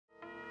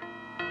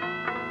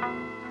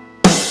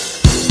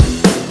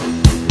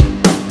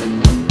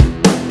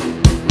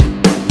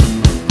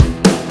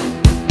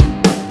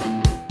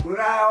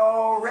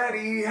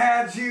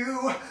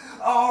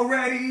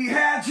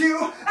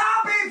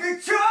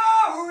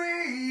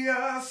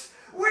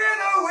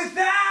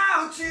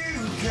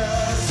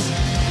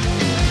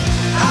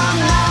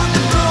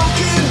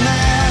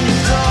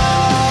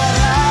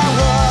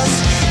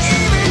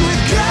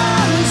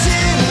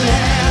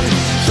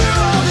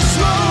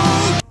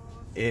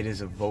it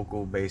is a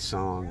vocal-based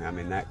song. I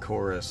mean, that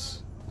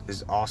chorus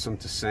is awesome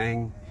to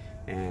sing,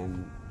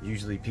 and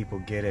usually people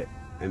get it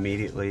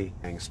immediately,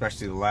 and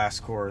especially the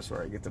last chorus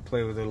where I get to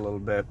play with it a little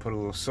bit, put a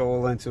little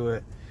soul into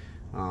it,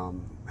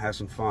 have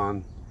some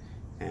fun,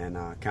 and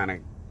kind of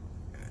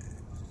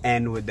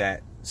end with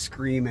that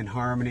scream in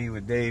harmony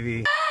with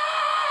Davey.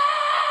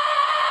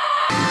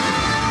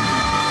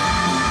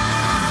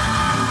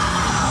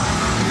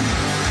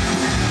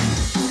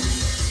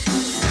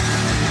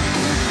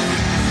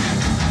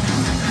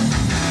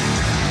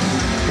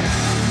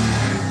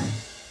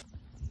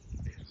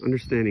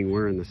 Understanding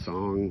where in the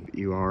song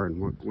you are and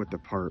what the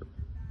part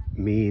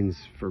means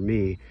for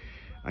me,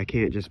 I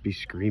can't just be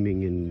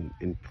screaming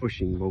and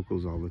pushing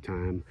vocals all the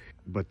time,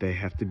 but they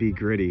have to be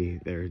gritty.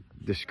 They're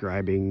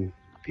describing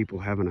people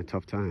having a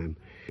tough time.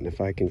 And if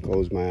I can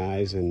close my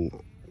eyes and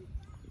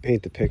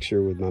paint the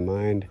picture with my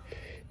mind,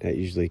 that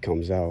usually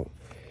comes out.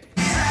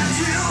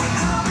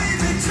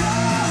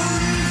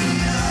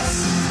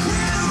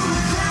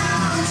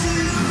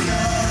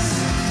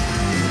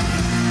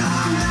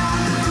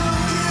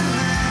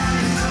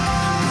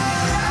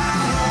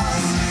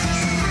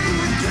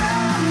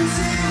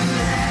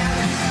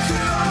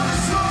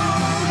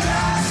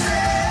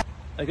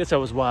 I guess that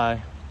was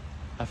why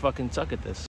I fucking suck at this.